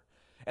before.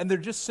 And they're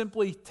just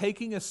simply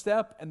taking a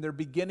step and they're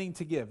beginning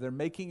to give. They're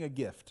making a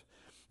gift.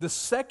 The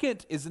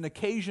second is an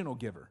occasional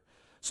giver.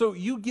 So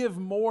you give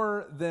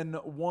more than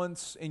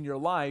once in your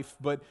life,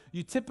 but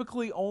you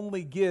typically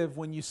only give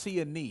when you see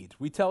a need.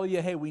 We tell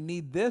you, hey, we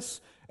need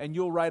this, and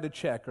you'll write a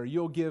check, or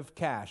you'll give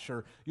cash,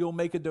 or you'll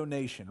make a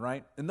donation,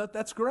 right? And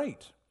that's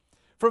great.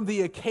 From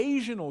the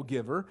occasional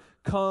giver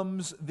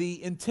comes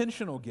the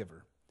intentional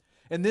giver.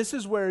 And this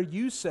is where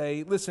you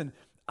say, listen,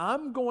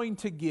 I'm going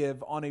to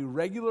give on a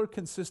regular,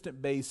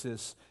 consistent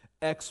basis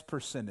X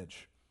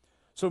percentage.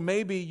 So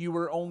maybe you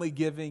were only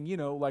giving,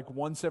 like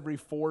once every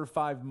 4 or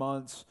 5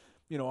 months,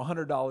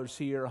 $100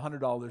 here,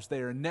 $100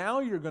 there. And now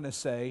you're going to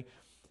say,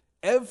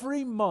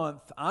 every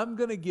month I'm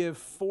going to give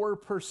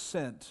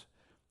 4%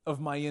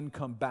 of my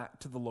income back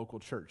to the local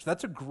church.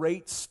 That's a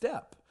great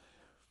step.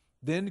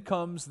 Then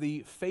comes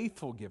the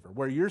faithful giver,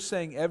 where you're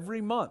saying every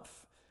month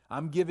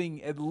I'm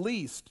giving at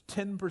least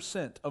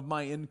 10% of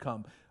my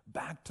income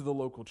back to the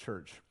local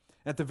church.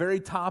 At the very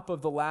top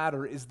of the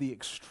ladder is the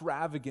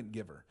extravagant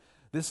giver.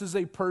 This is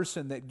a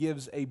person that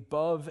gives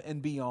above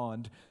and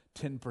beyond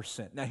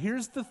 10%. Now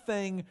here's the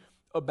thing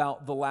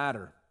about the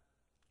ladder.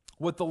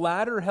 What the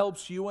ladder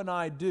helps you and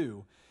I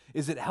do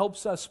is it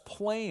helps us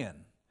plan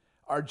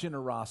our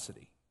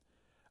generosity.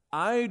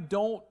 I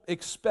don't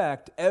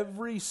expect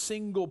every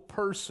single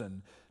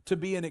person to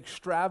be an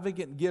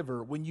extravagant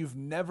giver when you've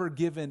never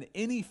given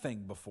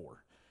anything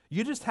before.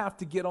 You just have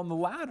to get on the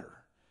ladder.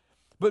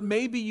 But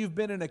maybe you've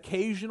been an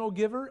occasional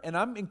giver, and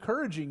I'm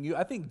encouraging you,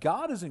 I think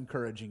God is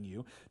encouraging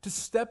you to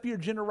step your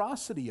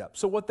generosity up.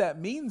 So what that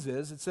means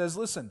is, it says,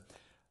 listen,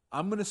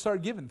 I'm going to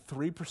start giving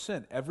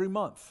 3% every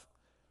month.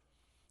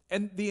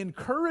 And the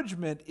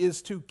encouragement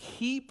is to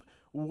keep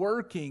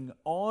working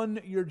on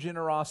your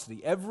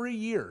generosity every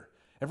year.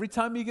 Every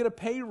time you get a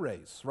pay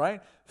raise,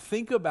 right?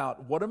 Think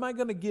about, what am I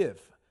going to give?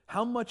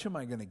 How much am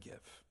I going to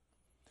give?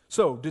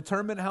 So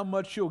determine how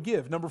much you'll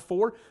give. Number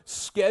 4,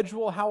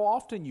 schedule how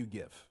often you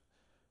give.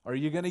 Are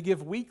you going to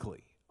give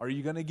weekly? Are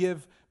you going to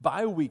give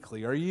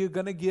bi-weekly? Are you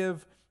going to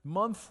give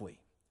monthly?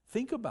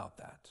 Think about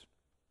that.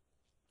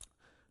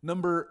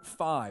 Number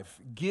 5,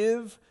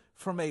 give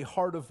from a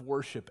heart of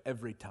worship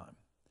every time.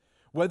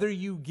 Whether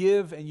you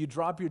give and you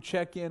drop your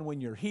check in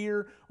when you're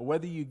here, or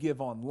whether you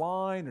give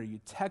online or you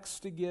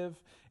text to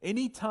give,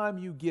 anytime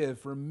you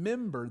give,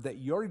 remember that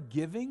your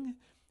giving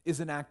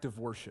is an act of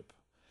worship.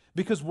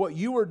 Because what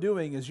you are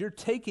doing is you're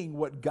taking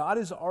what God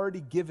has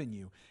already given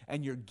you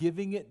and you're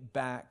giving it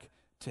back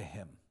to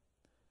Him.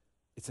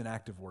 It's an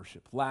act of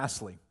worship.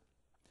 Lastly,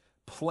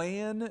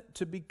 plan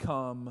to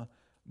become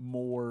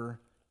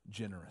more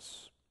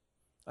generous.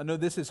 I know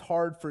this is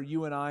hard for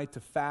you and I to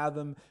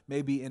fathom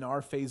maybe in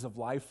our phase of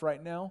life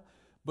right now,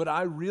 but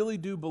I really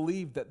do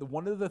believe that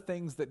one of the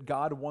things that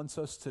God wants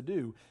us to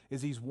do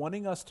is He's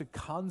wanting us to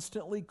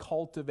constantly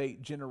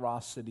cultivate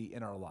generosity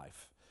in our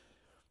life.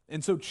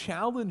 And so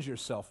challenge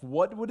yourself.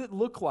 What would it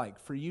look like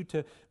for you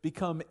to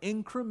become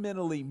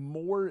incrementally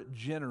more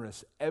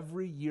generous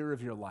every year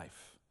of your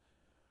life?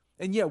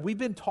 And yeah, we've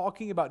been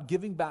talking about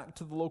giving back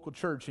to the local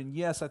church. And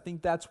yes, I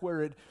think that's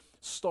where it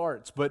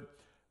starts. But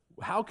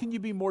how can you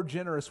be more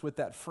generous with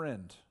that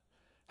friend?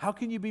 How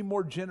can you be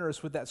more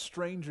generous with that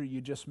stranger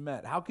you just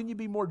met? How can you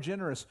be more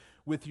generous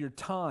with your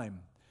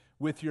time,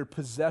 with your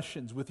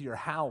possessions, with your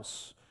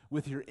house,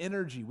 with your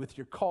energy, with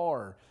your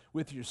car,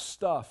 with your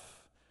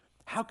stuff?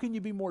 How can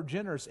you be more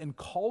generous and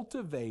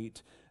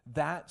cultivate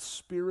that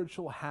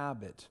spiritual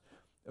habit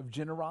of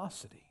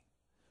generosity?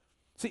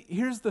 See,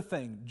 here's the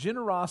thing.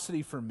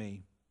 Generosity for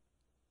me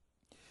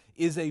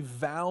is a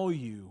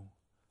value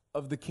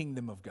of the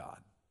kingdom of God.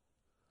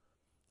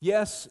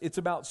 Yes, it's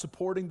about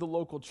supporting the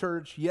local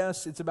church.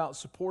 Yes, it's about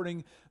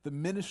supporting the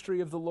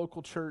ministry of the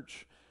local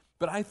church.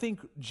 But I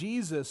think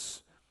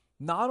Jesus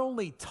not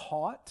only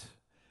taught,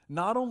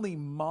 not only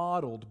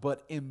modeled,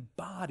 but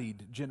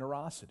embodied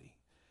generosity.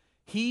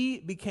 He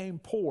became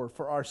poor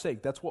for our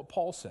sake. That's what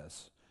Paul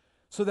says.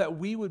 So that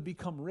we would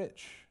become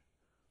rich.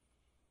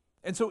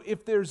 And so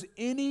if there's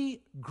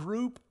any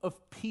group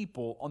of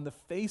people on the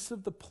face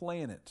of the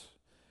planet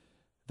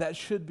that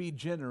should be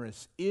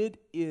generous,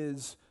 it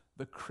is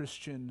the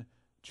Christian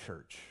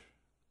church.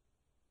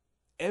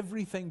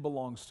 Everything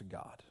belongs to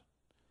God.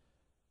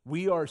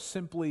 We are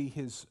simply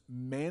His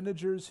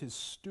managers, His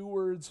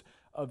stewards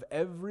of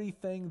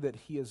everything that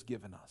He has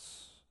given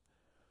us.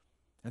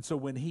 And so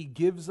when He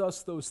gives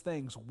us those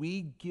things,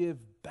 we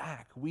give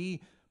back.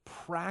 We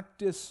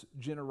practice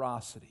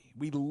generosity.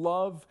 We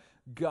love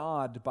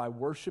God by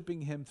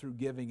worshiping Him through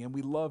giving, and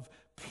we love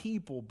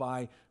people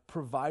by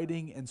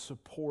providing and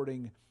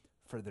supporting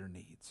for their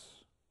needs.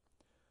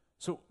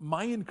 So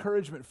my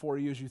encouragement for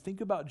you as you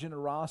think about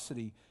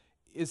generosity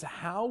is,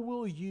 how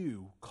will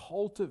you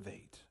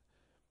cultivate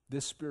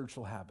this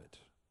spiritual habit?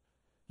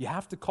 You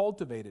have to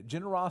cultivate it.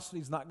 Generosity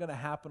is not going to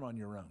happen on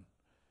your own.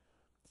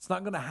 It's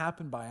not going to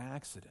happen by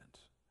accident.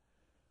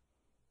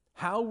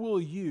 How will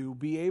you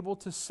be able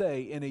to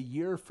say in a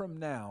year from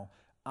now,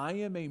 I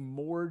am a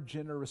more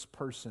generous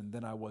person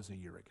than I was a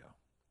year ago?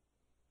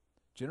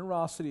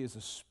 Generosity is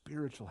a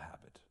spiritual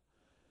habit.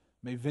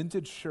 May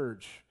Vintage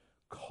Church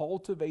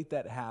cultivate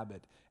that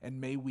habit,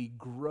 and may we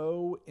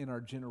grow in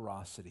our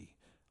generosity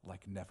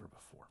like never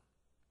before.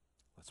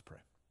 Let's pray.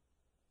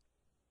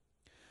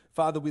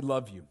 Father, we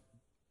love you.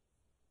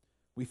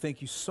 We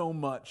thank you so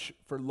much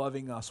for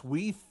loving us.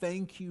 We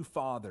thank you,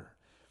 Father,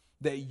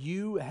 that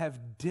you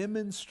have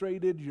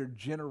demonstrated your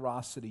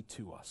generosity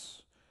to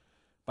us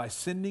by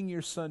sending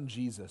your Son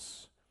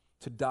Jesus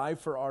to die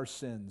for our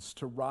sins,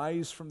 to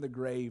rise from the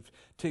grave,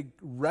 to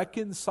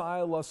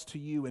reconcile us to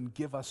you and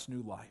give us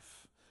new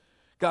life.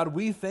 God,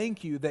 we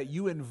thank you that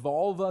you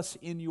involve us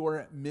in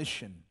your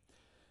mission,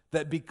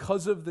 that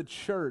because of the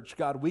church,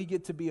 God, we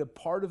get to be a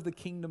part of the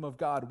kingdom of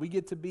God. We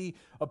get to be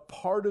a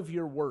part of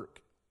your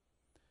work.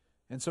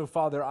 And so,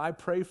 Father, I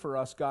pray for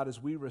us, God,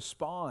 as we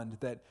respond,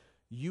 that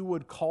you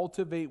would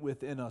cultivate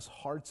within us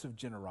hearts of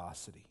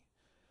generosity.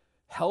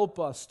 Help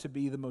us to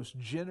be the most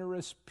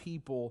generous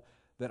people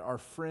that our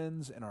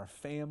friends and our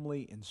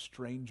family and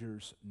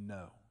strangers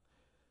know,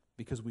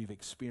 because we've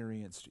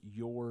experienced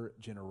your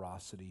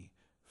generosity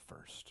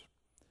first.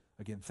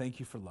 Again, thank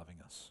you for loving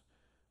us.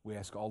 We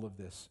ask all of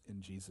this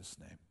in Jesus'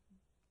 name.